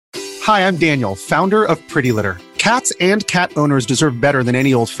Hi, I'm Daniel, founder of Pretty Litter. Cats and cat owners deserve better than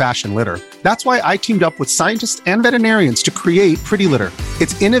any old-fashioned litter. That's why I teamed up with scientists and veterinarians to create Pretty Litter.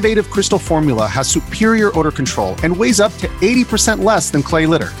 Its innovative crystal formula has superior odor control and weighs up to 80% less than clay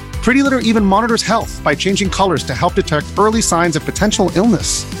litter. Pretty Litter even monitors health by changing colors to help detect early signs of potential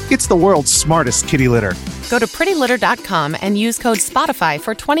illness. It's the world's smartest kitty litter. Go to prettylitter.com and use code SPOTIFY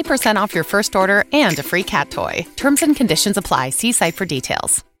for 20% off your first order and a free cat toy. Terms and conditions apply. See site for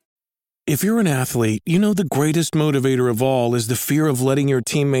details. If you're an athlete, you know the greatest motivator of all is the fear of letting your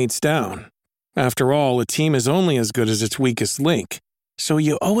teammates down. After all, a team is only as good as its weakest link. So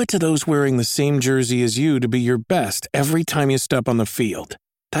you owe it to those wearing the same jersey as you to be your best every time you step on the field.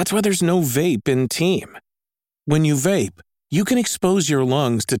 That's why there's no vape in team. When you vape, you can expose your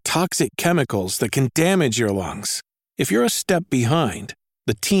lungs to toxic chemicals that can damage your lungs. If you're a step behind,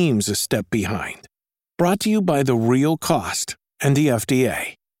 the team's a step behind. Brought to you by The Real Cost and the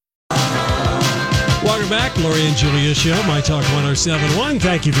FDA. Welcome back, Lori and Julia Show, My Talk 1071.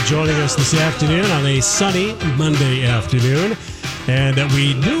 Thank you for joining us this afternoon on a sunny Monday afternoon. And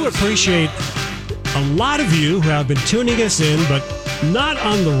we do appreciate a lot of you who have been tuning us in, but not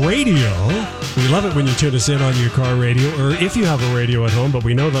on the radio. We love it when you tune us in on your car radio, or if you have a radio at home, but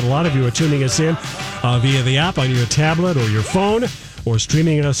we know that a lot of you are tuning us in via the app on your tablet or your phone, or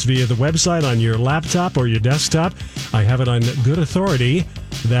streaming us via the website on your laptop or your desktop. I have it on good authority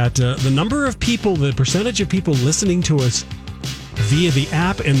that the number of people, the percentage of people listening to us via the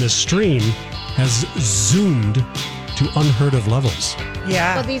app and the stream has zoomed to unheard of levels.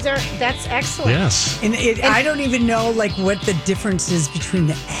 Yeah. Well, that's excellent. Yes. And I don't even know what the difference is between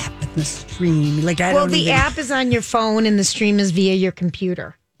the app and the stream. The app is on your phone and the stream is via your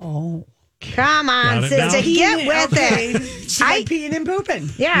computer. Oh. Come on, sister, get with it. She's like peeing and pooping.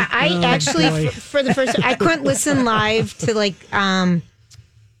 Yeah, I actually, for the first, I couldn't listen live to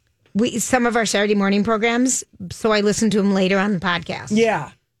some of our Saturday morning programs, so I listened to them later on the podcast.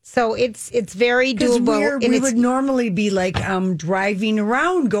 Yeah. So it's very doable. We would normally be driving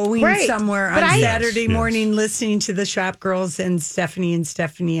around, going somewhere on Saturday morning, listening to the Shop Girls and Stephanie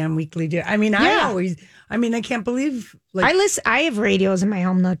on Weekly Do. I mean, I can't believe. I have radios in my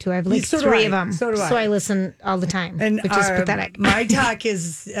home though too. I have three of them. So do I. So I listen all the time, which is pathetic. My Talk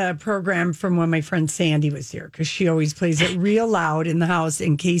is a program from when my friend Sandy was here because she always plays it real loud in the house.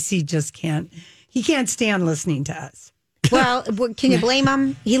 And Casey just can't. He can't stand listening to us. Well, can you blame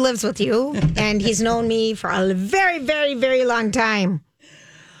him? He lives with you, and he's known me for a very, very, very long time.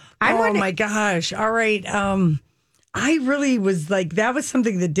 My gosh! All right. I really was that was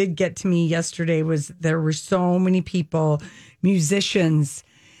something that did get to me yesterday. Was there were so many people, musicians,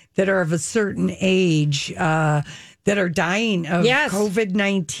 that are of a certain age that are dying of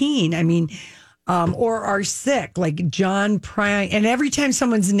COVID-19. I mean. Or are sick, like John Prine. And every time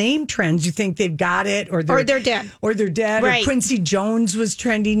someone's name trends, you think they've got it, or they're dead. Or they're dead. Right. Or Quincy Jones was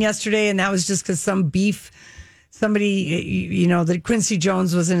trending yesterday, and that was just because some beef. Somebody, that Quincy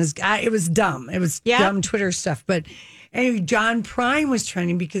Jones was in his. It was dumb. It was dumb Twitter stuff. But anyway, John Prine was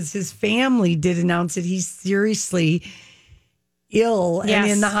trending because his family did announce that he's seriously ill and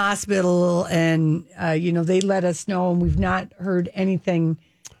in the hospital, and they let us know, and we've not heard anything.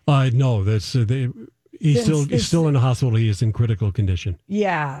 No, that's he's still in the hospital. He is in critical condition.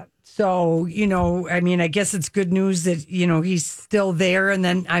 Yeah. So, I guess it's good news that, he's still there. And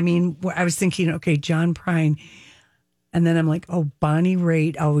then, I was thinking, okay, John Prine. And then I'm like, oh, Bonnie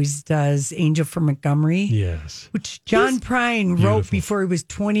Raitt always does Angel from Montgomery. Yes. Which John Prine wrote before he was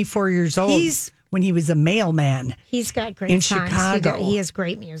 24 years old. When he was a mailman. He's got great songs. Chicago. He has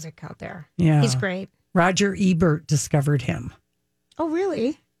great music out there. Yeah. He's great. Roger Ebert discovered him. Oh,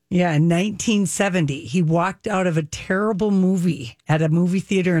 really? Yeah, in 1970, he walked out of a terrible movie at a movie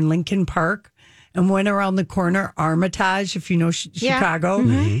theater in Lincoln Park and went around the corner, Armitage, if you know Chicago,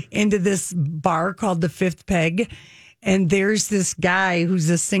 into this bar called the Fifth Peg. And there's this guy who's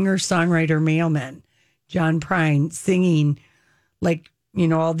a singer-songwriter mailman, John Prine, singing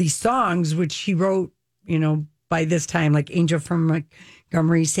all these songs, which he wrote, by this time, like Angel from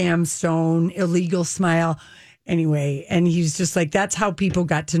Montgomery, Sam Stone, Illegal Smile. Anyway, and he's just that's how people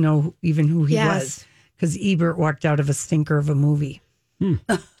got to know even who he was. Because Ebert walked out of a stinker of a movie.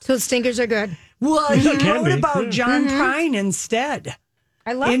 So stinkers are good. Well, he wrote about John Prine instead.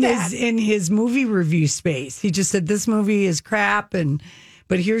 I love that. In his movie review space. He just said, this movie is crap,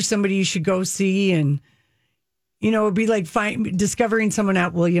 but here's somebody you should go see. And, it'd be like discovering someone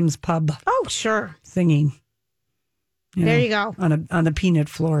at Williams Pub. Oh, sure. Singing. There you go. On the peanut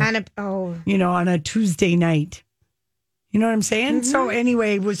floor. On a Tuesday night. You know what I'm saying? So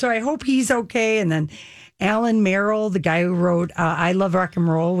anyway, I hope he's okay. And then Alan Merrill, the guy who wrote I Love Rock and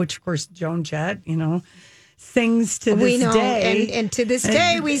Roll, which, of course, Joan Jett, sings to this day. And to this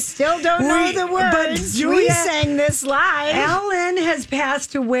day, we still don't know the words. But Julia, we sang this live. Alan has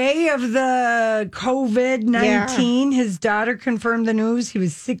passed away of the COVID-19. His daughter confirmed the news. He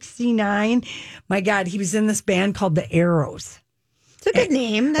was 69. My God, he was in this band called the Arrows. It's a good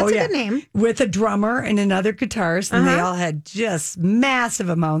name. That's a good name. With a drummer and another guitarist. And they all had just massive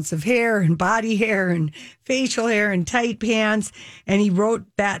amounts of hair and body hair and facial hair and tight pants. And he wrote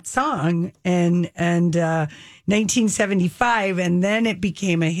that song in 1975. And then it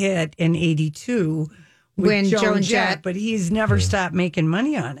became a hit in 82 with Joan Jett. But he's never stopped making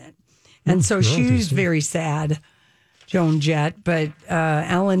money on it. And so she's very sad. Joan Jett, but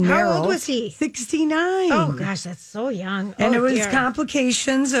Alan Merrill. How old was he? 69. Oh, gosh, that's so young. And it was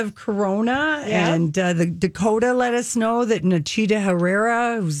complications of corona. Yeah. And the Dakota let us know that Nachita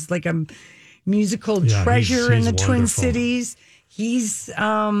Herrera, who's like a musical treasure in the Twin Cities, he's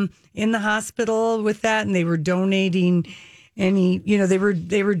in the hospital with that. And they were donating they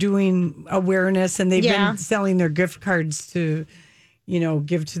were doing awareness, and they've been selling their gift cards to,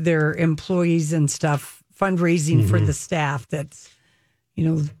 give to their employees and stuff. Fundraising for the staff that's,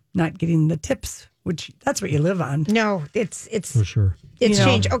 not getting the tips, which that's what you live on. No, it's for sure. It's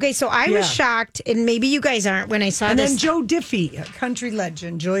changed. Okay, so I was shocked, and maybe you guys aren't when I saw this. And then Joe Diffie, a country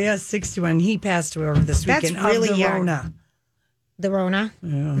legend, Julia, 61, he passed away over this weekend. That's really of the young. Rona. The Rona? Yeah.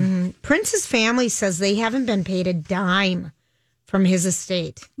 Mm-hmm. Prince's family says they haven't been paid a dime from his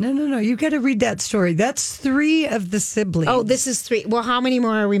estate. No. You got to read that story. That's 3 of the siblings. Oh, this is 3. Well, how many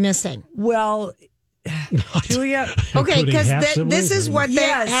more are we missing? Well, Julia. Okay, because this is what the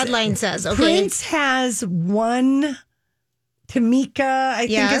headline says. Okay. Prince has one. Tamika, I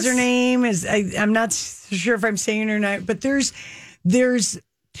think is her name. I'm not sure if I'm saying it or not, but there's 2.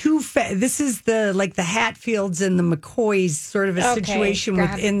 This is the Hatfields and the McCoys sort of a situation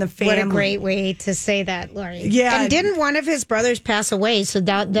within the family. What a great way to say that, Lori. Yeah, and didn't one of his brothers pass away? So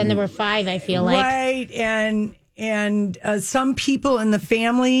then there were 5. I feel like right, and some people in the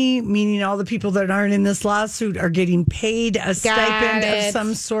family, meaning all the people that aren't in this lawsuit, are getting paid a stipend of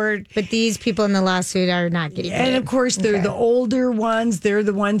some sort. But these people in the lawsuit are not getting paid. And of course, they're the older ones. They're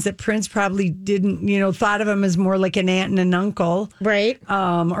the ones that Prince probably didn't, thought of them as more like an aunt and an uncle. Right.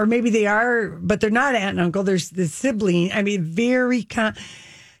 Or maybe they are, but they're not aunt and uncle. There's the sibling. I mean,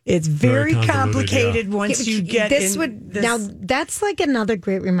 it's very complicated once you get this. Now, that's like another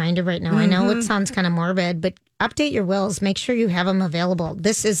great reminder right now. I know it sounds kind of morbid, but update your wills. Make sure you have them available.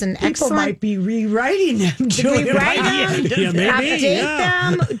 This is an excellent... People might be rewriting them. Rewrite them, update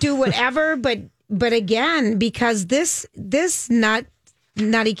them, do whatever. But again, because this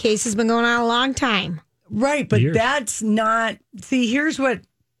nutty case has been going on a long time. Right, but that's not... See, here's what...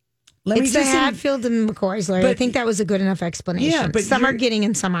 It's the Hatfield and McCoys, Larry. I think that was a good enough explanation. Yeah, but some are getting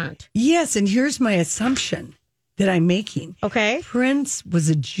and some aren't. Yes, and here's my assumption that I'm making. Okay. Prince was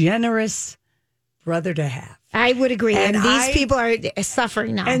a generous brother to have. I would agree. And these people are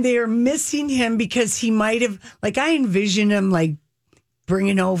suffering now. And they are missing him because he might have, I envision him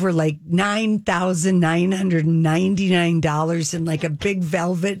bringing over $9,999 in a big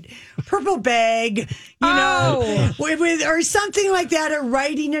velvet purple bag, with or something like that, or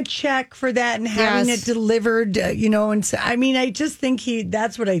writing a check for that and having it delivered, And so, I just think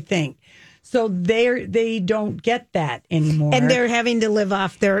that's what I think. So they don't get that anymore, and they're having to live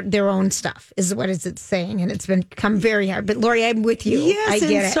off their own stuff. Is what is it saying? And it's become very hard. But Lori, I'm with you. Yes, I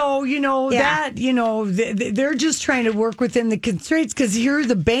get it. So they're just trying to work within the constraints, because here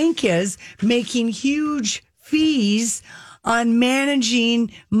the bank is making huge fees on managing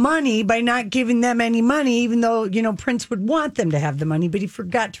money by not giving them any money, even though Prince would want them to have the money, but he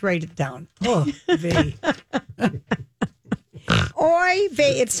forgot to write it down. Oh, vey. Oy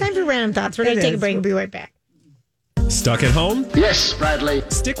vey. It's time for Random Thoughts. We're going to take a break and be right back. Stuck at home? Yes, Bradley.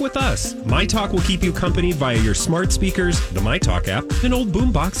 Stick with us. My Talk will keep you company via your smart speakers, the My Talk app, an old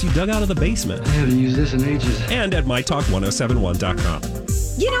boombox you dug out of the basement. I haven't used this in ages. And at mytalk1071.com.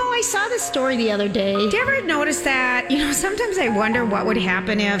 I saw this story the other day. Did you ever notice that? Sometimes I wonder what would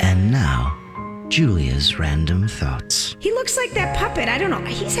happen if... And now, Julia's Random Thoughts. He looks like that puppet. I don't know.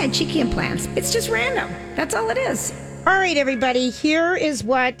 He's had cheeky implants. It's just random. That's all it is. All right, everybody, here is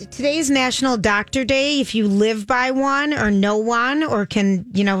what today's National Doctor Day. If you live by one or know one or can,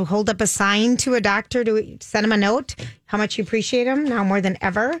 hold up a sign to a doctor to send him a note, how much you appreciate him now more than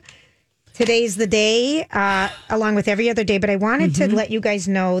ever. Today's the day, along with every other day. But I wanted to let you guys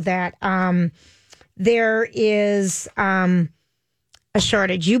know that there is a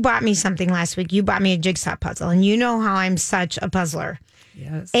shortage. You bought me something last week. You bought me a jigsaw puzzle, and you know how I'm such a puzzler.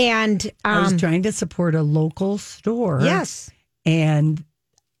 Yes. And I was trying to support a local store. Yes. And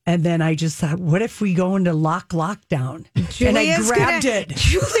then I just thought, what if we go into lockdown? And I grabbed it.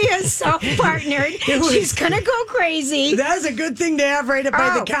 Julia's so partnered. She's going to go crazy. That's a good thing to have right up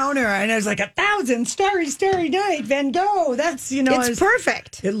by the counter. And I was like, 1,000 Starry Night, Van Gogh. That's, It's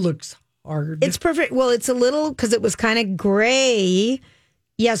perfect. It looks hard. It's perfect. Well, it's a little, because it was kind of gray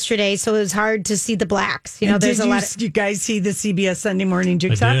yesterday, so it was hard to see the blacks. There's a lot. You guys see the CBS Sunday Morning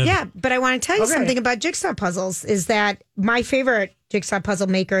Jigsaw? Yeah, but I want to tell you something about jigsaw puzzles. Is that my favorite jigsaw puzzle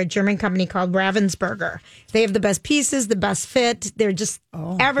maker, a German company called Ravensburger. They have the best pieces, the best fit. They're just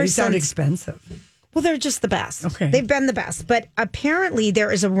they sound expensive. Well, they're just the best. Okay, they've been the best, but apparently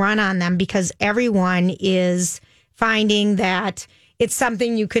there is a run on them because everyone is finding that it's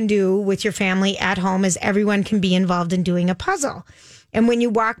something you can do with your family at home, as everyone can be involved in doing a puzzle. And when you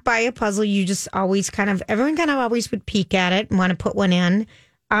walk by a puzzle, you just always everyone always would peek at it and want to put one in.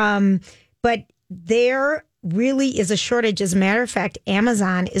 But there really is a shortage. As a matter of fact,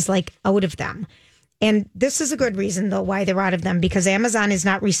 Amazon is out of them. And this is a good reason, though, why they're out of them, because Amazon is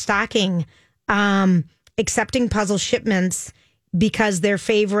not restocking, accepting puzzle shipments because they're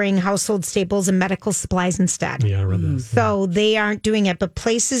favoring household staples and medical supplies instead. Yeah, I read that. So they aren't doing it. But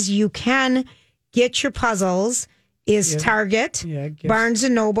places you can get your puzzles is Target, Barnes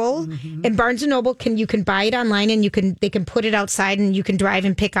and Noble, and Barnes and Noble you can buy it online and they can put it outside and you can drive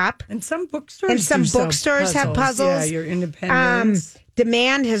and pick up. And some bookstores have puzzles. Yeah, your independents.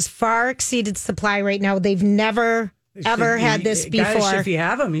 Demand has far exceeded supply right now. They've never ever had this before. Gosh, if you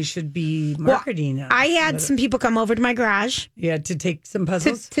have them, you should be marketing them. I had some people come over to my garage. Yeah, to take some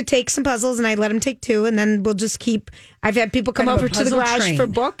puzzles? To take some puzzles, and I let them take 2, and then we'll just keep... I've had people come over to the garage for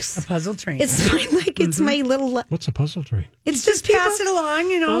books. A puzzle train. It's it's my little... What's a puzzle train? It's just pass it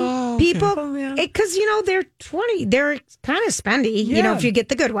along, People, because, they're 20, they're kind of spendy, if you get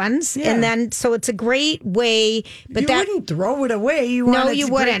the good ones. Yeah. And then, so it's a great way. But you wouldn't throw it away. You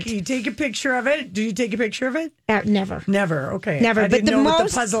wouldn't. You take a picture of it? Do you take a picture of it? Never. Never, okay. Never. I didn't know what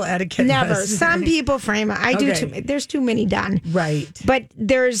the puzzle etiquette never. was. Some people frame it. I do too. There's too many done. Right. But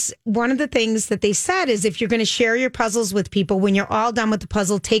there's one of the things that they said is if you're going to share your puzzles with people, when you're all done with the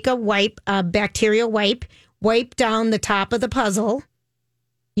puzzle, take a bacterial wipe down the top of the puzzle,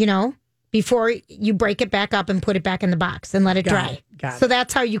 before you break it back up and put it back in the box and let it dry. Got it. So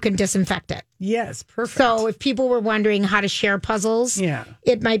that's how you can disinfect it. Yes, perfect. So if people were wondering how to share puzzles,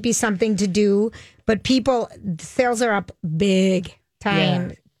 it might be something to do. But sales are up big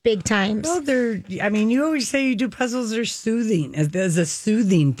time. Big times. Well, you always say you do puzzles are soothing, as a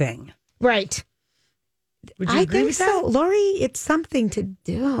soothing thing. Right. Would you agree with that? So, Lori, it's something to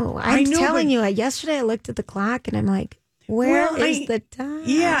do. I'm telling you, yesterday I looked at the clock and I'm like, where is the time?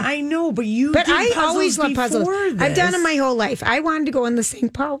 Yeah, I know, but I always love puzzles. This. I've done it my whole life. I wanted to go in the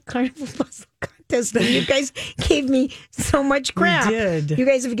St. Paul Carnival Puzzle Contest, and you guys gave me so much crap. We did. You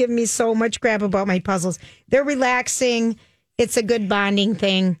guys have given me so much crap about my puzzles. They're relaxing. It's a good bonding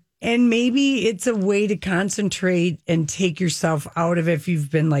thing. And maybe it's a way to concentrate and take yourself out of it if you've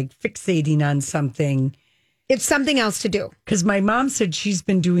been fixating on something. It's something else to do. Because my mom said she's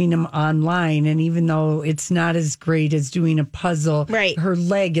been doing them online, and even though it's not as great as doing a puzzle, her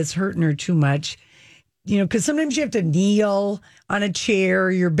leg is hurting her too much. Because sometimes you have to kneel on a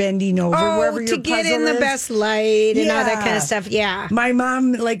chair, you're bending over wherever your puzzle is. To get in the best light and all that kind of stuff. Yeah. My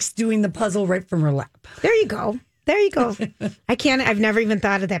mom likes doing the puzzle right from her lap. There you go. I've never even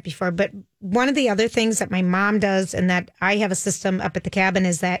thought of that before. But one of the other things that my mom does, and that I have a system up at the cabin,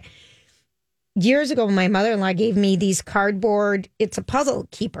 is that years ago, my mother-in-law gave me these cardboard, it's a puzzle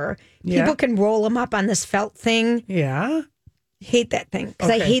keeper. People can roll them up on this felt thing. Yeah. Hate that thing. Because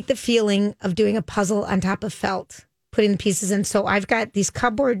I hate the feeling of doing a puzzle on top of felt, putting the pieces in. So I've got these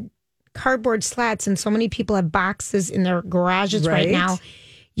cardboard slats, and so many people have boxes in their garages right now.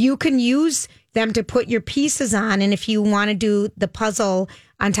 You can use them to put your pieces on. And if you want to do the puzzle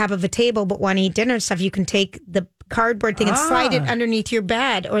on top of a table but want to eat dinner and stuff, you can take the cardboard thing and slide it underneath your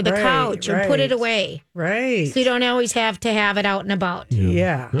bed or the couch or put it away. Right. So you don't always have to have it out and about.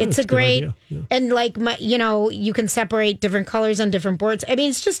 Yeah. It's a great, and you can separate different colors on different boards. I mean,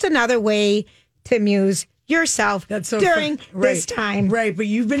 it's just another way to amuse yourself during this time. Right. But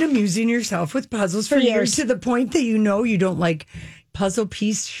you've been amusing yourself with puzzles for years, to the point that you don't like puzzle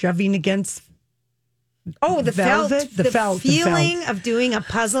piece shoving against the velvet, felt. The feeling of doing a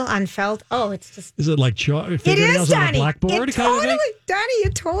puzzle on felt. Oh, it's just... Is it like fingernails on a blackboard? It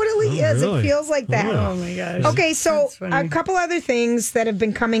totally is. Really? It feels like that. Oh, my gosh. Okay, so a couple other things that have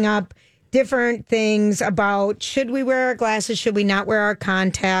been coming up. Different things about should we wear our glasses? Should we not wear our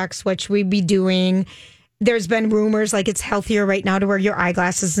contacts? What should we be doing? there's been rumors like it's healthier right now to wear your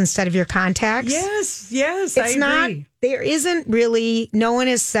eyeglasses instead of your contacts. Yes, I agree. There isn't really, no one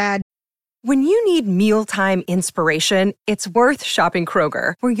has said. When you need mealtime inspiration, it's worth shopping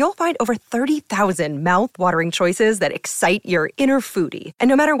Kroger, where you'll find over 30,000 mouth-watering choices that excite your inner foodie. And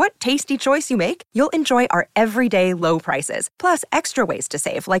no matter what tasty choice you make, you'll enjoy our everyday low prices, plus extra ways to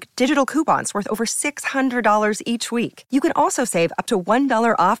save, like digital coupons worth over $600 each week. You can also save up to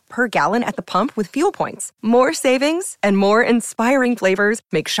 $1 off per gallon at the pump with fuel points. More savings and more inspiring flavors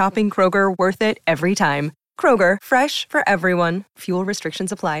make shopping Kroger worth it every time. Kroger, fresh for everyone. Fuel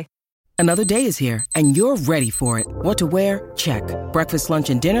restrictions apply. Another day is here, and you're ready for it. What to wear? Check. Breakfast, lunch,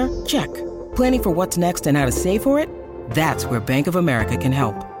 and dinner? Check. Planning for what's next and how to save for it? That's where Bank of America can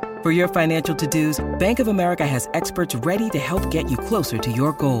help. For your financial to-dos, Bank of America has experts ready to help get you closer to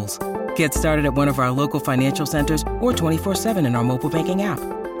your goals. Get started at one of our local financial centers or 24/7 in our mobile banking app.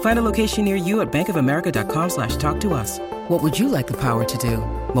 Find a location near you at bankofamerica.com/talktous. What would you like the power to do?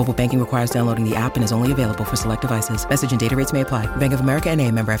 Mobile banking requires downloading the app and is only available for select devices. Message and data rates may apply. Bank of America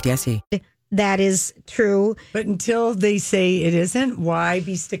N.A., member FDIC. That is true. But until they say it isn't, why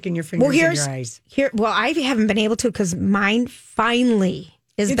be sticking your fingers in your eyes? I haven't been able to because mine finally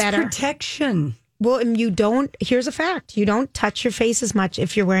is better. It's protection. Well, and you don't, here's a fact. You don't touch your face as much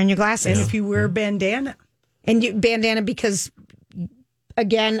if you're wearing your glasses. And if you wear a bandana. Bandana because...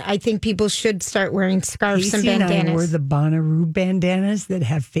 Again, I think people should start wearing scarves and bandanas. And I wore the Bonnaroo bandanas that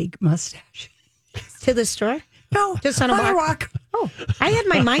have fake mustaches. To the store? No, just on a walk. Oh, I had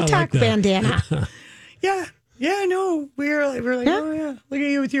my My Talk bandana. Yeah, no. We're like, oh yeah, look at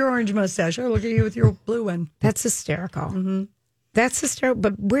you with your orange mustache. Or look at you with your blue one. That's hysterical. Mm-hmm. That's hysterical.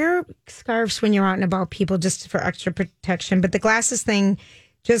 But wear scarves when you're out and about, people, just for extra protection. But the glasses thing.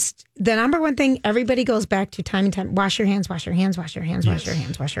 Just the number one thing everybody goes back to time and time. Wash your hands, wash your hands, wash your hands, wash your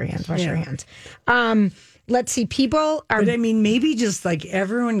hands, wash your hands, wash your hands. Let's see. People are. But I mean, maybe just like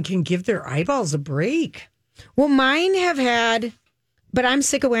everyone can give their eyeballs a break. Well, mine have had, but I'm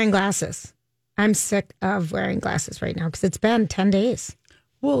sick of wearing glasses. I'm sick of wearing glasses right now because it's been 10 days.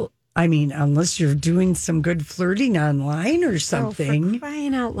 Well, I mean, unless you're doing some good flirting online or something. Oh, for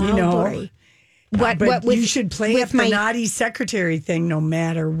crying out loud, Lori. But you should play up the naughty secretary thing no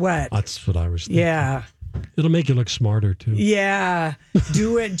matter what. That's what I was thinking. Yeah. It'll make you look smarter too. Yeah.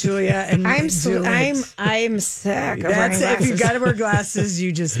 Do it, Julia. And I'm sick of wearing glasses. If you got to wear glasses,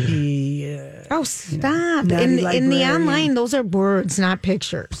 you just be... stop. In the online, those are words, not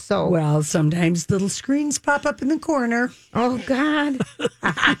pictures. So well, sometimes little screens pop up in the corner. Oh, God.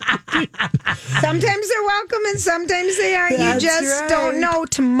 Sometimes they're welcome and sometimes they aren't. That's you just don't know.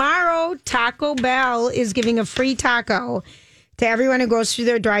 Tomorrow, Taco Bell is giving a free taco to everyone who goes through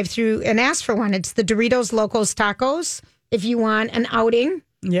their drive-thru and asks for one. It's the Doritos Locos Tacos. If you want an outing,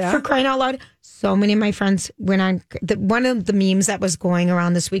 for crying out loud. So many of my friends went on. One of the memes that was going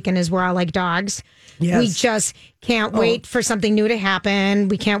around this weekend is we're all like dogs. Yes. We just can't wait for something new to happen.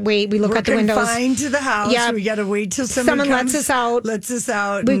 We can't wait. We look at the windows. We're confined to the house. Yeah. We got to wait till someone lets us out.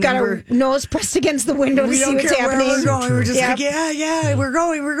 We've got our nose pressed against the window to see what's happening. Where we're going. We're just like,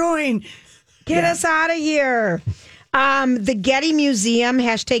 we're going. Get us out of here. The Getty Museum,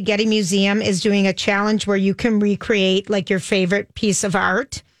 hashtag Getty Museum, is doing a challenge where you can recreate like your favorite piece of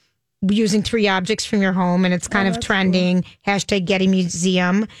art using 3 objects from your home, and it's kind of trending. Cool. Hashtag Getty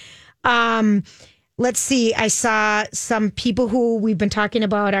Museum. Let's see. I saw some people who we've been talking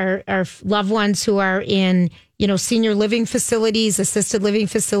about, our loved ones who are in, senior living facilities, assisted living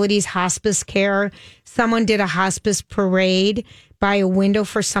facilities, hospice care. Someone did a hospice parade by a window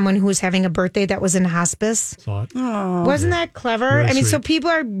for someone who was having a birthday that was in hospice. Wasn't that clever? Really sweet. So people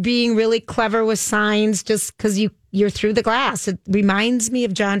are being really clever with signs just because you're through the glass. It reminds me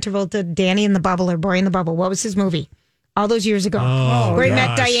of John Travolta, Danny in the Bubble or Boy in the Bubble. What was his movie? All those years ago. Where he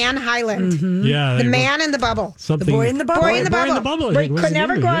met Diane Hyland. Mm-hmm. Yeah. The man in the bubble. The boy in the bubble. Boy in the bubble. Where he could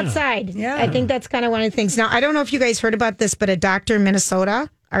never go outside. Yeah. I think that's kind of one of the things. Now, I don't know if you guys heard about this, but a doctor in Minnesota,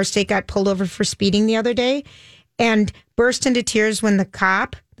 our state, got pulled over for speeding the other day and burst into tears when the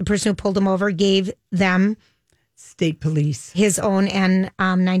person who pulled him over, gave them state police his own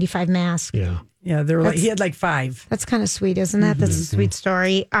N95 mask. Yeah, he had like 5. That's kind of sweet, isn't that? That's a sweet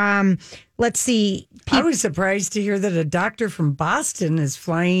story. Let's see. I was surprised to hear that a doctor from Boston is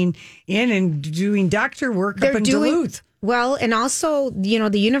flying in and doing doctor work up in Duluth. Well, and also, the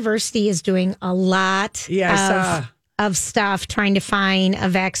university is doing a lot of stuff trying to find a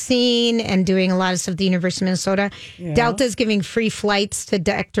vaccine and doing a lot of stuff at the University of Minnesota. Yeah. Delta's giving free flights to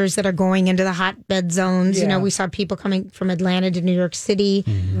doctors that are going into the hotbed zones. Yeah. We saw people coming from Atlanta to New York City.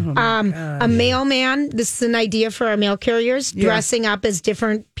 A mailman, this is an idea for our mail carriers, dressing up as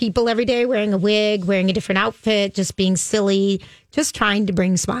different people every day, wearing a wig, wearing a different outfit, just being silly, just trying to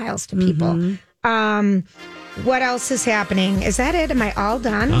bring smiles to people. What else is happening? Is that it? Am I all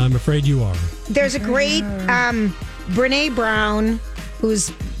done? I'm afraid you are. There's a great Brene Brown, who's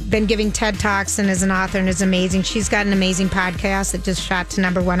been giving TED Talks and is an author and is amazing. She's got an amazing podcast that just shot to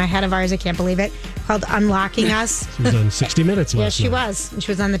 #1 ahead of ours. I can't believe it. Called Unlocking Us. She was on 60 Minutes last night. Was. And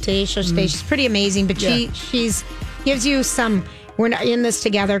she was on the Today Show today. She's pretty amazing, but she's gives you some we're not in this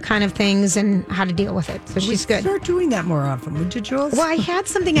together kind of things and how to deal with it. So she's good. Start doing that more often, would you, Jules? Well, I had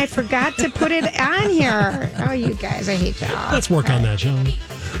something I forgot to put it on here. Oh, you guys, I hate y'all. Let's work on that, shall we?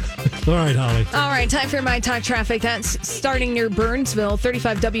 All right, Holly. All right, time for My Talk traffic. That's starting near Burnsville,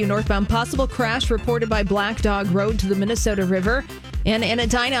 35W northbound. Possible crash reported by Black Dog Road to the Minnesota River. And in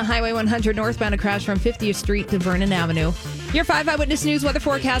Edina, Highway 100 northbound, a crash from 50th Street to Vernon Avenue. Your 5 Eyewitness News weather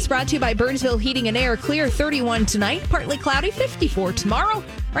forecast brought to you by Burnsville Heating and Air. Clear 31 tonight, partly cloudy, 54 tomorrow.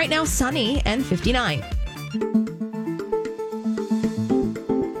 Right now, sunny and 59.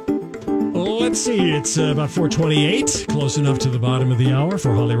 Let's see. It's about 4:28, close enough to the bottom of the hour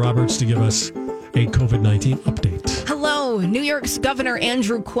for Holly Roberts to give us a COVID-19 update. Hello. New York's Governor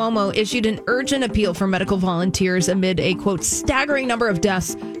Andrew Cuomo issued an urgent appeal for medical volunteers amid a, quote, staggering number of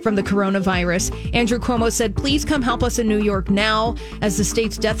deaths from the coronavirus. Andrew Cuomo said, please come help us in New York now, as the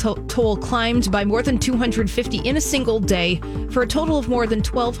state's death toll climbed by more than 250 in a single day for a total of more than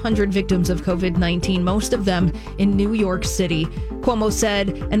 1,200 victims of COVID-19, most of them in New York City. Cuomo said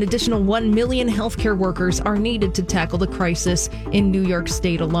an additional 1 million healthcare workers are needed to tackle the crisis in New York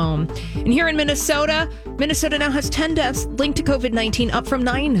State alone. And here in Minnesota now has 10 deaths linked to COVID-19, up from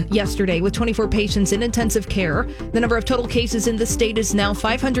 9 yesterday, with 24 patients in intensive care. The number of total cases in the state is now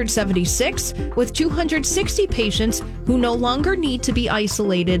 576, with 260 patients who no longer need to be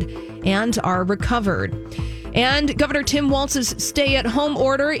isolated and are recovered. And Governor Tim Walz's stay-at-home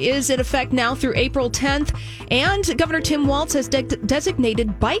order is in effect now through April 10th. And Governor Tim Walz has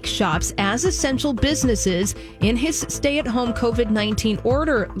designated bike shops as essential businesses in his stay-at-home COVID-19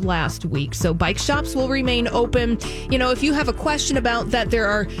 order last week. So bike shops will remain open. If you have a question about that, there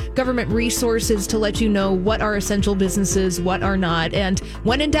are government resources to let you know what are essential businesses, what are not. And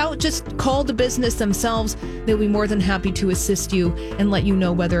when in doubt, just call the business themselves. They'll be more than happy to assist you and let you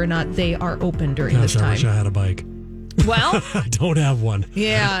know whether or not they are open during this time. I wish I had a bike. Well, I don't have one.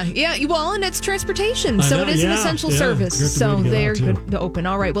 Yeah. Well, and it's transportation, so it is an essential service. So they're good to open.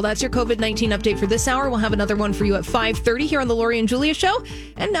 All right. Well, that's your COVID-19 update for this hour. We'll have another one for you at 5:30 here on the Lori and Julia Show.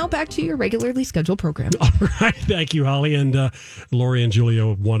 And now back to your regularly scheduled program. All right. Thank you, Holly. And Lori and Julia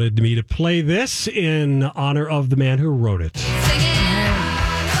wanted me to play this in honor of the man who wrote it.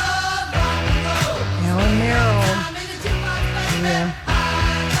 Alan Merrill. Yeah.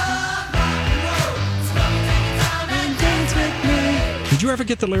 Did you ever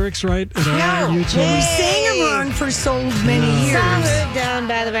get the lyrics right? No. We sang them wrong for so many years. Solid down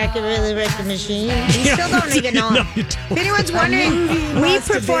by the record machine. You still don't even know. If anyone's wondering, we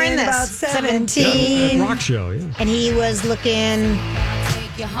performed this about 17. Rock show, yeah. And he was looking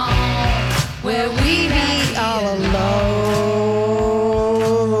take you home where we be all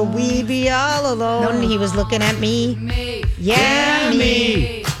alone. We be all alone. No. He was looking at me. Yeah,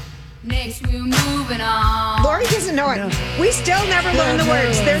 me. Next we're moving on. Lori doesn't know it. No. We still never learn the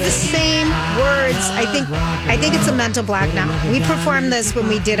words. They're the same words. I think it's a mental block now. We performed this when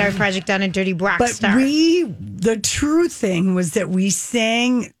we did our project on a Dirty Rockstar. But the true thing was that we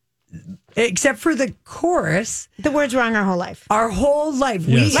sang, except for the chorus, the words wrong our whole life. Our whole life.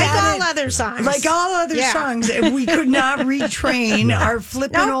 Yes. Like all other songs. Like all other songs. We could not retrain our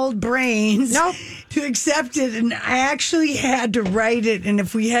flippin' old brains to accept it. And I actually had to write it. And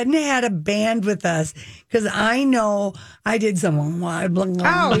if we hadn't had a band with us, because I know I did some.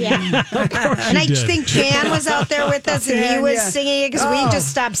 Oh, yeah. And I think Chan was out there with us, and he was singing it because we just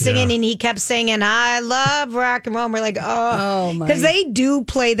stopped singing, and he kept singing, I love rock and roll. And we're like, because they do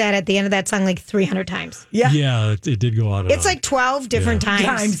play that at the end of that song like 300 times. Yeah, it did go on. It's like 12 different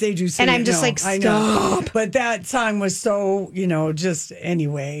times they do sing. And I'm just like, stop. But that song was so, just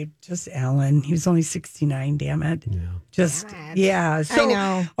Alan. He was only 69, damn it. Yeah. So, I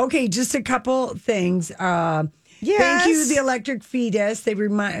know. Okay, just a couple things. Thank you, the Electric Fetus. They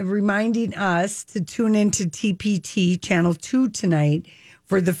reminding us to tune into TPT Channel 2 tonight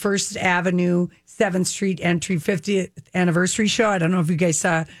for the First Avenue 7th Street Entry 50th anniversary show. I don't know if you guys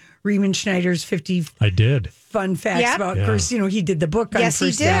saw Riemann Schneider's 50 I did. fun facts about First, he did the book on Yes, he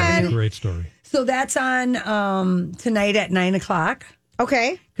First did. Avenue. Great story. So that's on tonight at 9:00.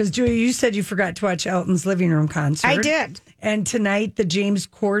 Okay. Because, Julia, you said you forgot to watch Elton's Living Room concert. I did. And tonight, the James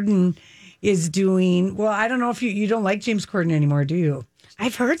Corden is doing, well, I don't know if you don't like James Corden anymore, do you?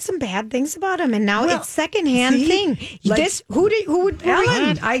 I've heard some bad things about him, and now Well, it's secondhand see? thing. Like- Who would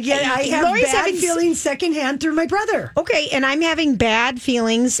Ellen, I have Lori's bad having feelings secondhand through my brother. Okay, and I'm having bad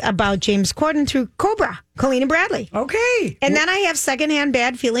feelings about James Corden through Cobra, Colleen and Bradley. Okay. And then I have secondhand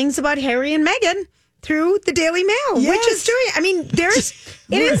bad feelings about Harry and Meghan through the Daily Mail, which Yes. is doing. I mean, it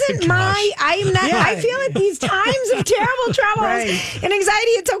isn't I'm not. Yeah. I feel at these times of terrible troubles Right. and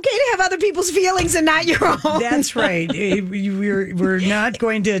anxiety, it's okay to have other people's feelings and not your own. That's right. We're not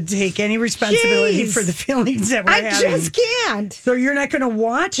going to take any responsibility Jeez. for the feelings that we're I having. just can't. So you're not going to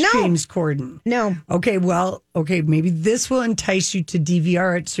watch No. James Corden? No. Okay, maybe this will entice you to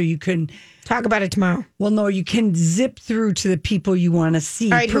DVR it so you can talk about it tomorrow. Well, no, you can zip through to the people you want to see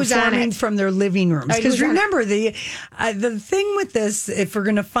All right, who's on performing it? from their living rooms. All right, Because who's on remember, the thing with this, if we're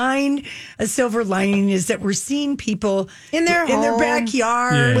going to find a silver lining, is that we're seeing people In their home,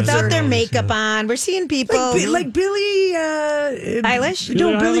 backyard Yeah, without their homes, makeup on. We're seeing people like Billie Eilish.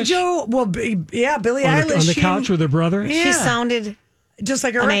 No, Billie Billie Eilish? Joe. Well, Billie Eilish. On the couch with her brother? Yeah. She sounded just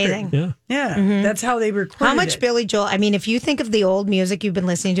like a amazing. record. Yeah. Yeah, that's how they recorded How much it. Billy Joel? I mean, if you think of the old music you've been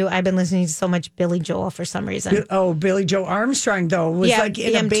listening to, I've been listening to so much Billy Joel for some reason. Oh, Billy Joe Armstrong, though, was Yeah, like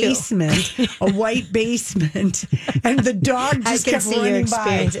in a him too. basement, a white basement, and the dog I just can kept see your running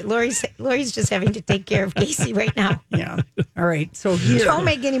experience. by. Lori's just having to take care of Casey right now. Yeah. All right. So here. Don't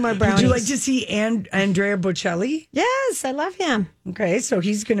make any more brownies. Would you like to see Andrea Bocelli? Yes, I love him. Okay, so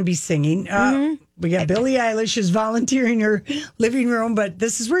he's going to be singing. We got Billie Eilish is volunteering her living room, but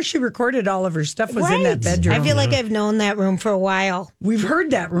this is where she recorded all of her stuff. Was in that bedroom. I feel like I've known that room for a while. We've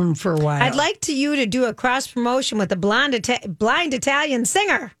heard that room for a while. I'd like you to do a cross promotion with a blind Italian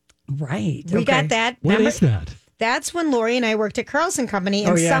singer. Right. We got that. What Remember? is that? That's when Lori and I worked at Carlson Company,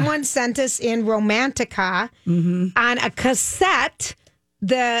 and someone sent us in Romantica on a cassette.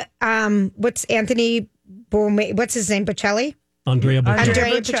 The what's Anthony? What's his name? Bocelli. Andrea Bocelli.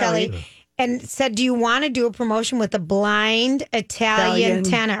 Andrea Bocelli. And said, "Do you want to do a promotion with a blind Italian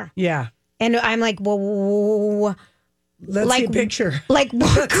tenor?" Yeah. And I'm like, "Well, let's see a picture. Like,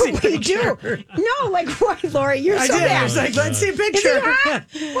 what could we do? No, like, what, Lori? You're so bad. I was like, let's see a picture. Is it hot?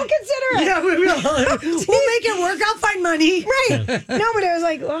 We'll consider it. Yeah, we will. We'll make it work. I'll find money. Right. No, but I was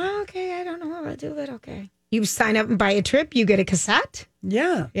like, well, okay, I don't know how to do it. Okay. You sign up and buy a trip, you get a cassette.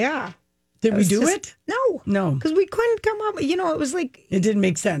 Yeah. Yeah. Did we do it? No. No. Because we couldn't come up, it was like. It didn't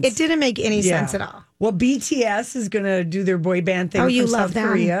make sense. It didn't make any sense at all. Well, BTS is going to do their boy band thing you from love South them.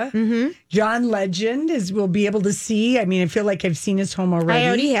 Korea. Mm-hmm. John Legend will be able to see. I mean, I feel like I've seen his home already. I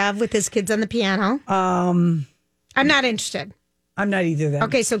already have with his kids on the piano. I'm not interested. I'm not either then.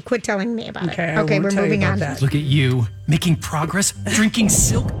 Okay, so quit telling me about it. I Okay, won't we're tell you moving about on. that. Look at you, making progress, drinking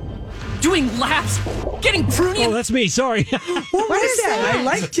silk, doing laps, getting pruny. Oh, that's me. Sorry. What is that? I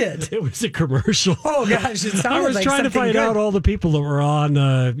liked it. It was a commercial. Oh, gosh. It sounded I was like trying to something find good. out all the people that were on,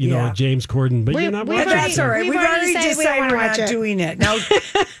 James Corden, but you're not we've watching. That's all right. We've already said we don't decided wanna we're watch not it. doing it. Now,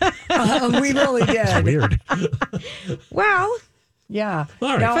 we really did. Weird. Well, Yeah. All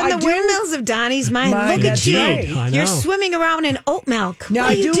right. Now, from I the do- windmills of Donnie's mind, look that's at you. right. I know. You're swimming around in oat milk. Now,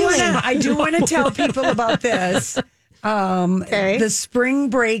 what are you doing? I do want to tell people about this. Okay. The spring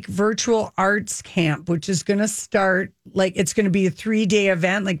break virtual arts camp, which is going to start it's going to be a 3-day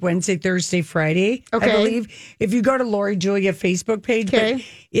event, like Wednesday, Thursday, Friday, Okay. I believe. If you go to Lori Julia Facebook page, Okay. but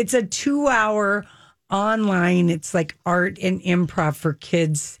it's a 2-hour online. It's like art and improv for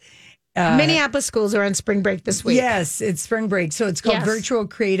kids. Minneapolis schools are on spring break this week. Yes, it's spring break. So it's called Yes. Virtual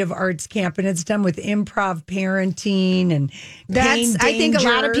Creative Arts Camp, and it's done with improv parenting and pain I think a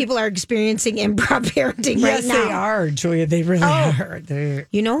lot of danger. people are experiencing improv parenting right Yes, now. they are, Julia. They really are. They're,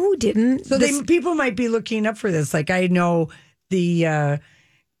 You know who didn't? so people might be looking up for this. Like I know the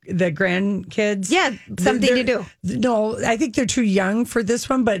grandkids. Yeah, something to do. No, I think they're too young for this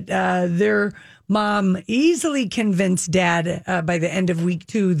one, but their mom easily convinced dad by the end of week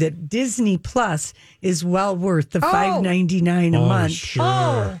 2 that Disney Plus is well worth the $5.99 a month. Sure.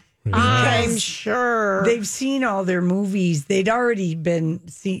 Oh, I'm sure. They've seen all their movies. They'd already been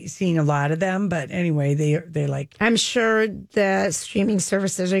seen a lot of them, but anyway, they like. I'm sure the streaming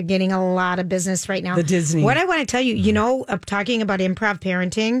services are getting a lot of business right now. The Disney. What I want to tell you, talking about improv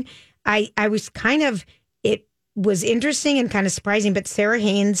parenting, I was kind of, it was interesting and kind of surprising, but Sarah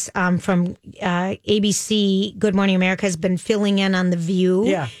Haynes from ABC Good Morning America has been filling in on The View.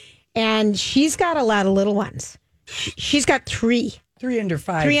 Yeah. And she's got a lot of little ones. She's got 3. 3 under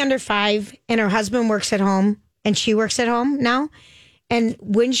 5. 3 under 5, and her husband works at home, and she works at home now. And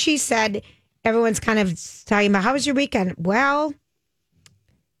when she said, everyone's kind of talking about, how was your weekend? Well,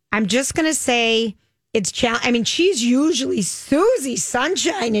 I'm just going to say it's challenging. I mean, she's usually Susie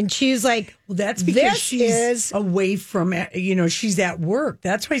Sunshine, and she's like, well, that's because she's away from, she's at work.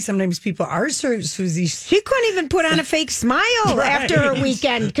 That's why sometimes people are Susie. She couldn't even put on a fake smile after her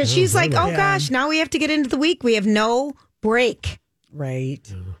weekend because she's like, oh gosh, now we have to get into the week. We have no break. Right.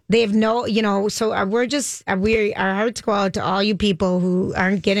 They have no, so our hearts go out to all you people who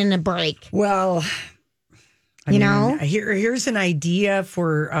aren't getting a break. Well, here's an idea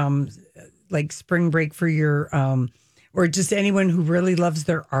for like spring break for your, or just anyone who really loves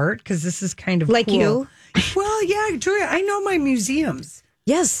their art, because this is kind of like cool. you. Well, yeah, Julia, I know my museums.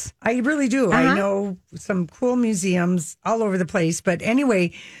 Yes. I really do. I know some cool museums all over the place. But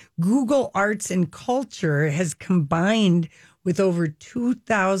anyway, Google Arts and Culture has combined with over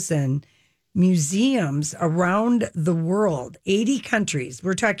 2,000 museums around the world, 80 countries.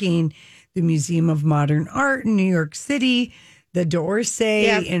 We're talking the Museum of Modern Art in New York City, the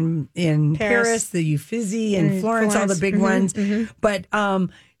d'Orsay in Paris, the Uffizi in Florence, all the big ones. Mm-hmm. But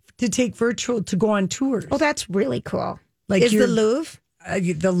to take virtual, to go on tours. Oh, that's really cool. Like the Louvre?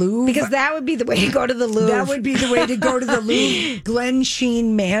 The Louvre. Because that would be the way to go to the Louvre. That would be the way to go to the Louvre. Glen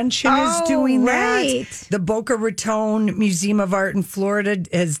Sheen Mansion is doing that. The Boca Raton Museum of Art in Florida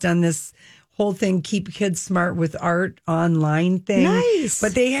has done this whole thing, Keep Kids Smart with Art online thing. Nice.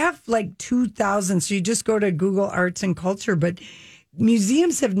 But they have like 2,000. So you just go to Google Arts and Culture. But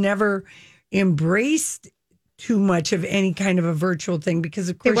museums have never embraced too much of any kind of a virtual thing because,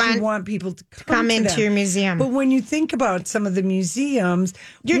 of course, you want people to come into your museum. But when you think about some of the museums,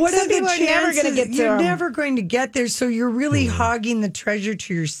 what are the chances? You're never going to get there, so you're really hogging the treasure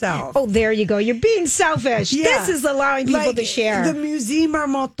to yourself. Oh, there you go. You're being selfish. Yeah. This is allowing people to share. The Musée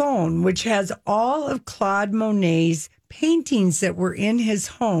Marmottan, which has all of Claude Monet's paintings that were in his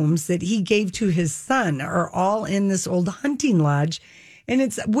homes that he gave to his son, are all in this old hunting lodge. And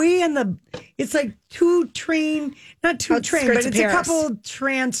it's it's like not two train, but it's a couple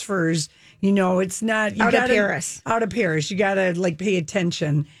transfers. It's not out of Paris. Out of Paris. You got to like pay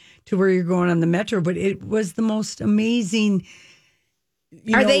attention to where you're going on the metro. But it was the most amazing.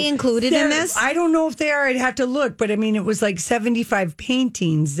 Are they included in this? I don't know if they are. I'd have to look. But I mean, it was like 75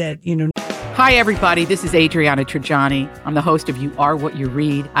 paintings that, Hi, everybody. This is Adriana Trajani. I'm the host of You Are What You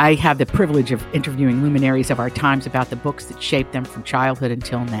Read. I have the privilege of interviewing luminaries of our times about the books that shaped them from childhood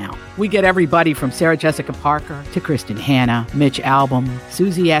until now. We get everybody from Sarah Jessica Parker to Kristen Hanna, Mitch Albom,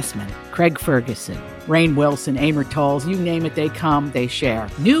 Susie Essman, Craig Ferguson, Rainn Wilson, Amor Tolls, you name it, they come, they share.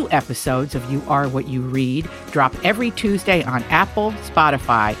 New episodes of You Are What You Read drop every Tuesday on Apple,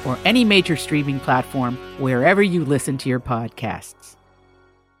 Spotify, or any major streaming platform wherever you listen to your podcasts.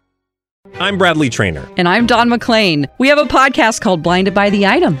 I'm Bradley Trainer. And I'm Don McClain. We have a podcast called Blinded by the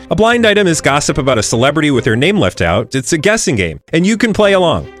Item. A blind item is gossip about a celebrity with their name left out. It's a guessing game, and you can play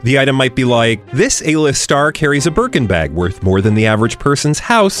along. The item might be like, this A-list star carries a Birkin bag worth more than the average person's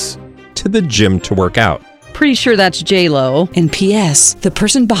house to the gym to work out. Pretty sure that's J-Lo. And P.S. the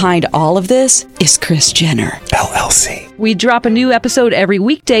person behind all of this is Kris Jenner, LLC. We drop a new episode every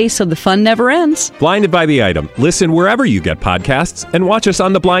weekday so the fun never ends. Blinded by the Item. Listen wherever you get podcasts and watch us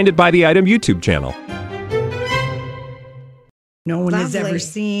on the Blinded by the Item YouTube channel. No one has ever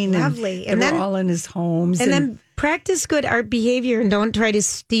seen. Lovely. And then all in his homes. And then practice good art behavior and don't try to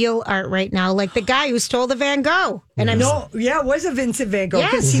steal art right now, like the guy who stole the Van Gogh. And it was a Vincent Van Gogh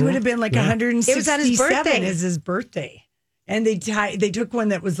because he would have been like 167. It was on his birthday. Is his birthday. And they took one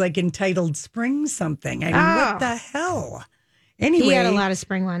that was like entitled Spring something. I mean, what the hell? Anyway. He had a lot of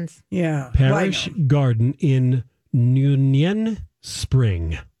spring ones. Yeah. Parish Garden in Nunien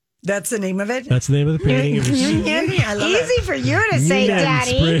Spring. That's the name of it? That's the name of the painting. Easy for you to say,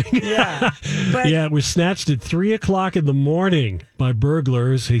 Daddy. Yeah. It was snatched at 3:00 in the morning by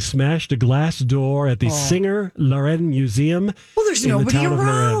burglars. He smashed a glass door at the Singer Lorraine Museum. Well, there's nobody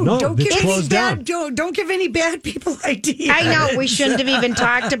around. No, don't give any bad people ideas. I know. We shouldn't have even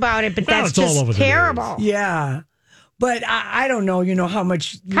talked about it, but that's just terrible. Yeah. But I don't know, how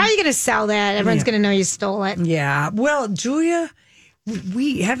much. How are you going to sell that? Everyone's going to know you stole it. Yeah. Well, Julia,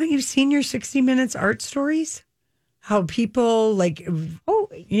 haven't you seen your 60 Minutes art stories? How people they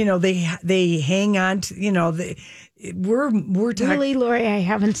hang on to, we're talking. Really, Lori, I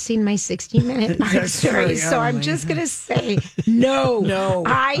haven't seen my 60-minute art stories, so I'm just going to say no,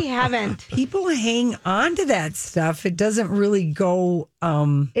 I haven't. People hang on to that stuff. It doesn't really go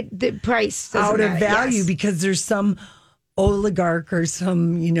the price out of value because there's some oligarch or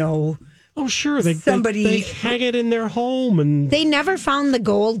some, Oh, sure. They hang it in their home. And they never found the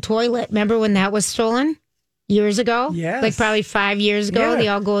gold toilet. Remember when that was stolen years ago? Yes. Like probably 5 years ago, the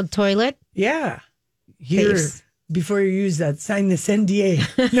all gold toilet. Yeah. Here, before you use that, sign this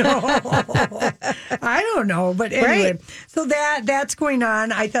NDA. No, I don't know. But anyway, so that's going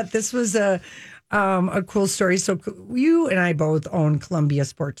on. I thought this was a cool story. So you and I both own Columbia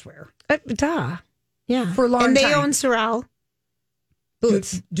Sportswear. Duh. Yeah. For a long time. And they own Sorel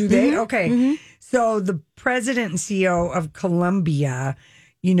boots. Do they? Okay. So the president and CEO of Columbia,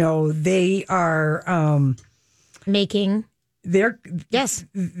 they are making. They're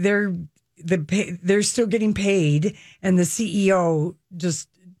still getting paid, and the CEO just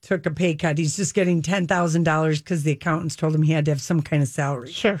took a pay cut. He's just getting $10,000 because the accountants told him he had to have some kind of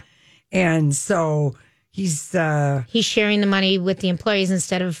salary. Sure. And so he's sharing the money with the employees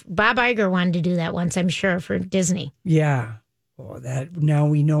instead of Bob Iger wanted to do that once, I'm sure, for Disney. Yeah. Oh, now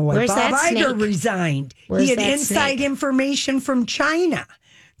we know why Bob Iger resigned. He had inside information from China.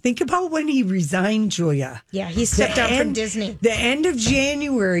 Think about when he resigned, Julia. Yeah, he stepped out from Disney. The end of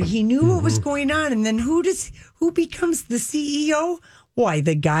January, he knew what was going on, and then who becomes the CEO? Why,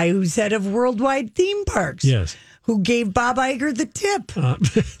 the guy who's head of Worldwide Theme Parks. Yes. Who gave Bob Iger the tip.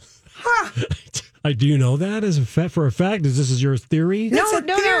 I do know that for a fact. This is your theory? It's a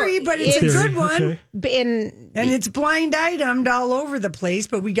theory, but it's a good one. Okay. And it's blind itemed all over the place,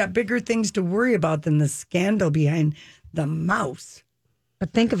 but we got bigger things to worry about than the scandal behind the mouse.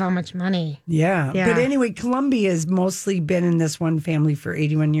 But think of how much money. Yeah. But anyway, Columbia has mostly been in this one family for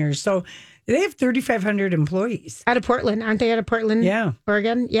 81 years. So they have 3,500 employees. Out of Portland. Aren't they out of Portland? Yeah.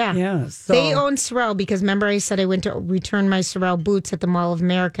 Oregon? Yeah. Yeah. So they own Sorel because remember I said I went to return my Sorel boots at the Mall of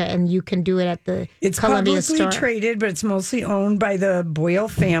America and you can do it at the Columbia store. It's publicly traded, but it's mostly owned by the Boyle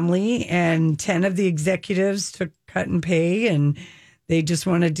family, and 10 of the executives took cut and pay, and they just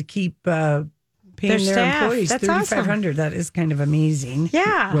wanted to keep paying their employees. That's 3,500. That is kind of amazing.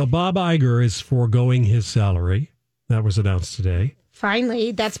 Yeah. Well, Bob Iger is foregoing his salary. That was announced today.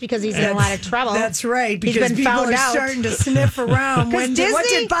 Finally, that's because he's in a lot of trouble. That's right, because he's been people found are out. starting to sniff around. What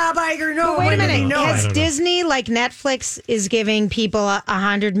did Bob Iger know? Wait a minute. Has Has Disney, like Netflix, is giving people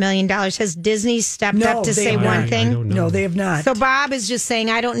 $100 million? Has Disney stepped up to say one thing? No, they have not. So Bob is just saying,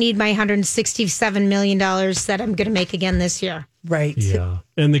 I don't need my $167 million that I'm going to make again this year. Right. Yeah.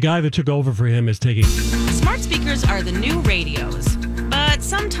 And the guy that took over for him is taking... Smart speakers are the new radios, but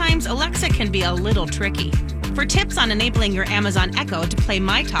sometimes Alexa can be a little tricky. For tips on enabling your Amazon Echo to play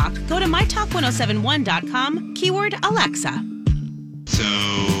My Talk, go to mytalk1071.com, keyword Alexa. So,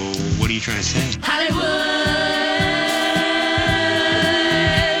 what are you trying to say?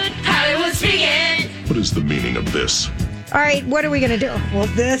 Hollywood speaking. What is the meaning of this? All right, what are we going to do? Well,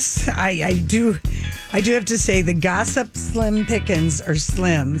 this, I do have to say the gossip slim pickings are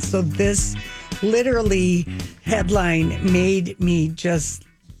slim. So this literally headline made me just...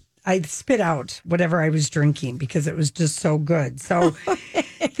 I spit out whatever I was drinking because it was just so good. So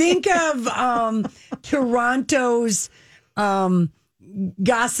think of Toronto's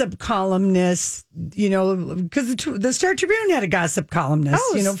gossip columnist, because the Star Tribune had a gossip columnist,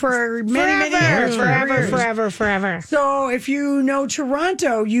 for many years. Forever. So if you know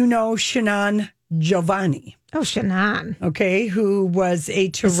Toronto, you know Shannon Giovanni. Oh, Shannon. Okay, who was a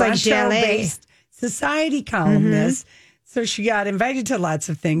Toronto-based society columnist. Mm-hmm. So she got invited to lots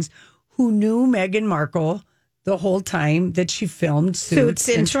of things. Who knew Meghan Markle the whole time that she filmed Suits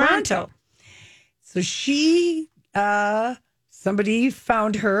in Toronto. So she, somebody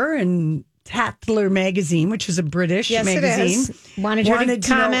found her in Tatler magazine, which is a British magazine. It is. Wanted her to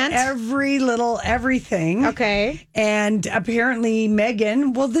comment. Know every little everything. Okay. And apparently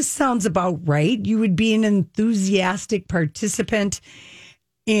Meghan, well, this sounds about right. You would be an enthusiastic participant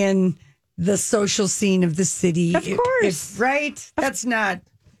in the social scene of the city. Of course. Right? That's not...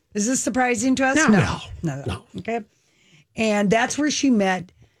 Is this surprising to us? No. Okay. And that's where she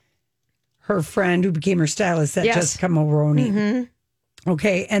met her friend who became her stylist, Jessica Mulroney. Mm-hmm.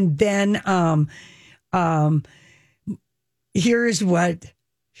 Okay. And then here's what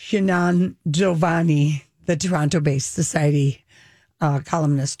Shannon Giovanni, the Toronto-based society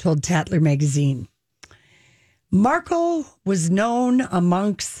columnist, told Tatler magazine. Markle was known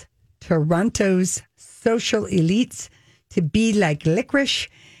amongst Toronto's social elites to be like licorice.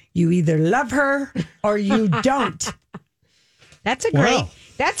 You either love her or you don't. That's a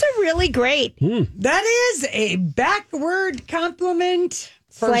really great. That is a backward compliment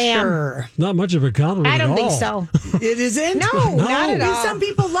for sure. Not much of a compliment. I don't think so. It isn't? No, not at all. Some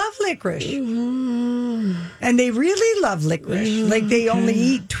people love licorice. And they really love licorice. Like they only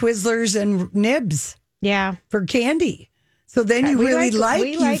eat Twizzlers and Nibs. Yeah. For candy. So then you really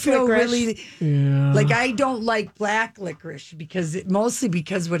you feel licorice. really like I don't like black licorice mostly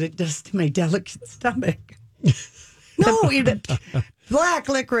because what it does to my delicate stomach. Black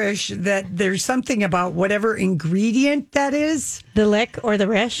licorice, that there's something about whatever ingredient that is. The lick or the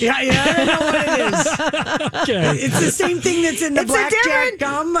rish? Yeah, I don't know what it is. Okay. It's the same thing that's in the blackjack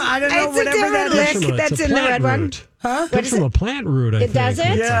gum. I don't know, whatever that is. Lick that's in the red one. Huh? It comes from a plant root, I think. It does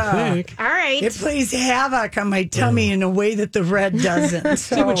it? Yeah. I think. All right. It plays havoc on my tummy in a way that the red doesn't.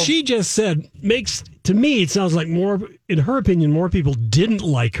 See, what she just said makes, to me, it sounds like in her opinion, more people didn't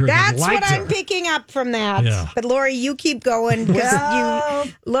like her That's than liked what her. I'm picking up from that. Yeah. But Lori, you keep going because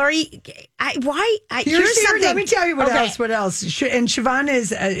Lori, here's something. Let me tell you what else. And Siobhan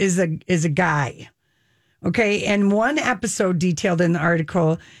is a guy. Okay. And one episode detailed in the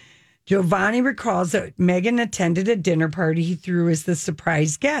article, Giovanni recalls that Meghan attended a dinner party he threw as the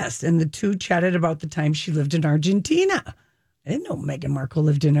surprise guest, and the two chatted about the time she lived in Argentina. I didn't know Meghan Markle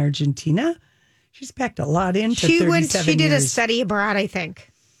lived in Argentina. She's packed a lot into 37 She did years. a study abroad, I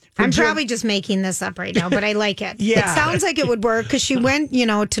think. I'm probably just making this up right now, but I like it. Yeah. It sounds like it would work because she went,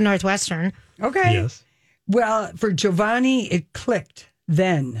 to Northwestern. Okay. Yes. Well, for Giovanni, it clicked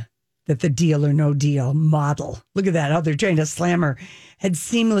then that the Deal or No Deal model, look at that, how they're trying to slam her, had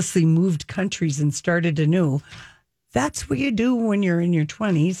seamlessly moved countries and started anew. That's what you do when you're in your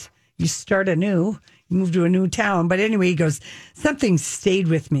 20s. You start anew, you move to a new town. But anyway, he goes, something stayed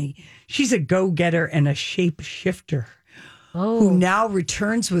with me. She's a go-getter and a shape-shifter who now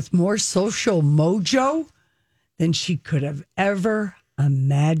returns with more social mojo than she could have ever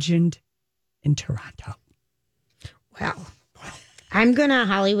imagined in Toronto. Well, I'm going to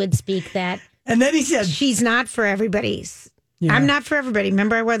Hollywood speak that. And then he said, she's not for everybody's. Yeah. I'm not for everybody.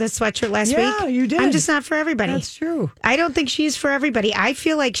 Remember I wore the sweatshirt last week? Yeah, you did. I'm just not for everybody. That's true. I don't think she's for everybody. I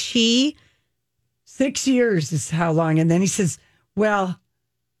feel like 6 years is how long. And then he says, well,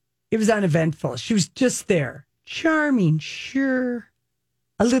 it was uneventful. She was just there. Charming, sure.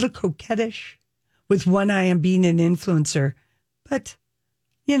 A little coquettish with one eye on being an influencer. But,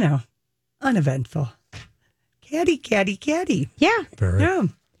 uneventful. Catty, catty, catty. Yeah. Yeah.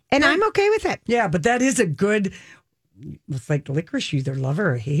 And I'm okay with it. Yeah, but that is a good, it's like licorice, you either love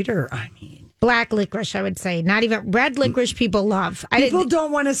her or hate her. I mean. Black licorice, I would say. Not even red licorice people love. People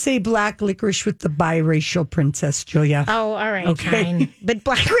don't want to say black licorice with the biracial princess, Julia. Oh, all right, fine. But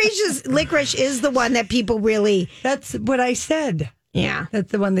black licorice is the one that people really... That's what I said. Yeah.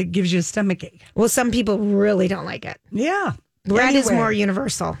 That's the one that gives you a stomachache. Well, some people really don't like it. Yeah. Red is more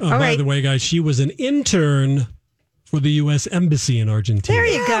universal. Oh, by the way, guys, she was an intern for the U.S. Embassy in Argentina. There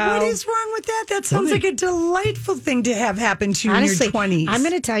you go. What is wrong with that? That sounds like a delightful thing to have happen to you in your 20s. I'm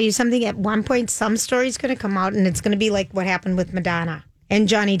going to tell you something. At one point, some story's going to come out, and it's going to be like what happened with Madonna and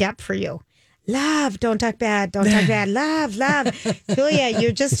Johnny Depp for you. Love, don't talk bad, don't talk bad. Love. Julia,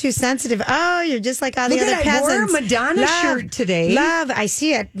 you're just too sensitive. Oh, you're just like all the other peasants. I wore a Madonna shirt today. Love, I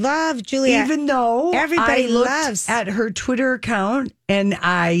see it. Love, Julia. Even though everybody I looked loves at her Twitter account, and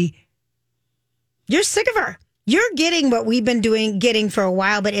you're sick of her. You're getting what we've been getting for a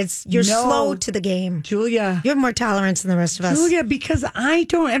while, but you're slow to the game. Julia. You have more tolerance than the rest of us. Julia, because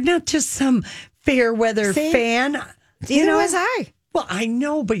I'm not just some fair weather fan. Neither was I. Well, I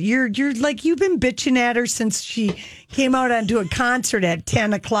know, but you're like, you've been bitching at her since she came out onto a concert at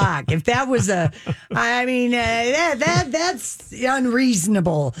 10 o'clock. If that was that's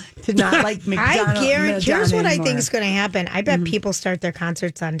unreasonable to not like McDonald's. I guarantee. Here's what I think is going to happen. I bet people start their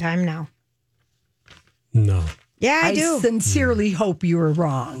concerts on time now. No. Yeah, I do. Sincerely hope you were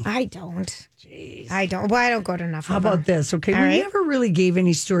wrong. I don't. Jeez. I don't. Well, I don't go to enough. How about this? Okay. We never really gave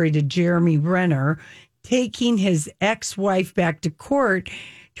any story to Jeremy Renner taking his ex-wife back to court,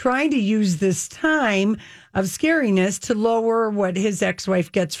 trying to use this time of scariness to lower what his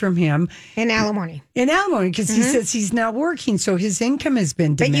ex-wife gets from him. In alimony. Because he says he's not working, so his income has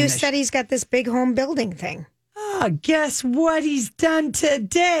been diminished. But you said he's got this big home building thing. Oh, guess what he's done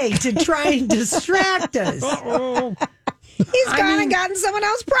today to try and distract us? He's gone and gotten someone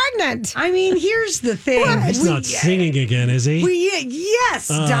else pregnant. I mean, here's the thing. He's not singing again, is he? Yes,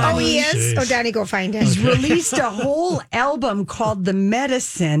 Donnie. Oh, he is? Oh, Donnie, go find him. He's released a whole album called The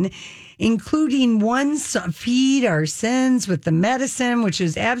Medicine, including one song, Feed Our Sins with the Medicine, which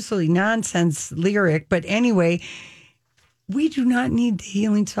is absolutely nonsense lyric. But anyway, we do not need the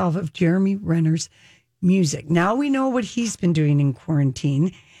healing salve of Jeremy Renner's music. Now we know what he's been doing in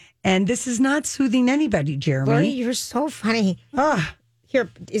quarantine. And this is not soothing anybody, Jeremy. Lori, you're so funny. Here,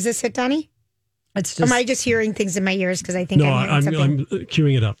 is this it, Donnie? It's just. Or am I just hearing things in my ears because I think I'm hearing something? I'm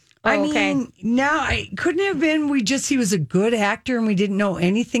queuing it up. I mean, now it couldn't have been. He was a good actor and we didn't know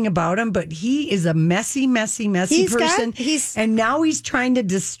anything about him, but he is a messy person. And now he's trying to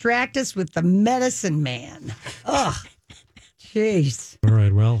distract us with the medicine man. Ugh. Jeez. All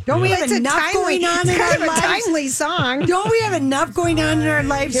right, well. Don't we have enough going on in our lives? Timely song. Don't we have enough going on in our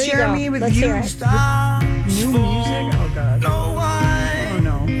lives, Here you Jeremy, go. with Let's you? hear it. New music? Oh, God. Oh,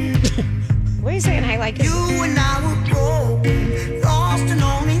 no. Wait a second. I like it. You and I were broke, lost and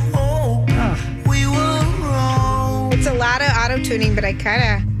only hope. We were wrong. It's a lot of auto-tuning, but I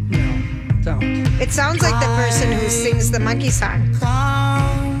kind of... No, don't. It sounds like the person who sings the monkey song.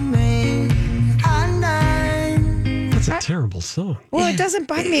 That's a terrible song. Well, it doesn't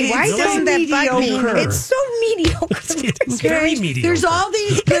bug me. Why doesn't that bug me? It's so mediocre. It's very mediocre. There's all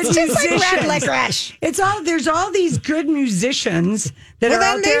these good It's just musicians. like Red Licorice. There's all these good musicians that are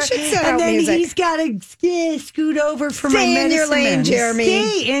out there. Should set and out then music. he's got to scoot over for my Stay in your medicine lane, man. Jeremy.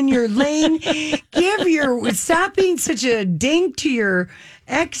 Stay in your lane. Stop being such a dink to your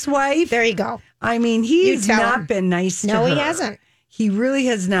ex-wife. There you go. I mean, he's not been nice to her. No, he hasn't. He really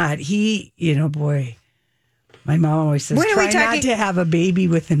has not. Boy. My mom always says, try not to have a baby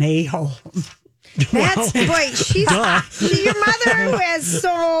with an a-hole. That's, boy, she's your mother who has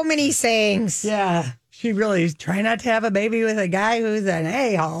so many sayings. Yeah, she really is. Try not to have a baby with a guy who's an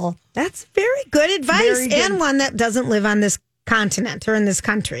a-hole. That's very good advice, and one that doesn't live on this continent or in this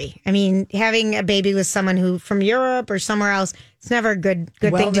country. I mean, having a baby with someone who from Europe or somewhere else, it's never a good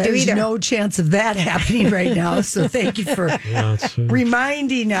thing to do either. There's no chance of that happening right now. So thank you for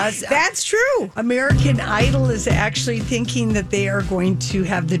reminding us. That's true. American Idol is actually thinking that they are going to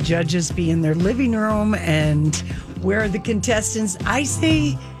have the judges be in their living room and where the contestants. I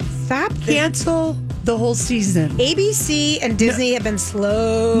say cancel the whole season. ABC and Disney have been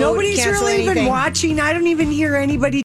slow. Nobody's to cancel really anything. even watching. I don't even hear anybody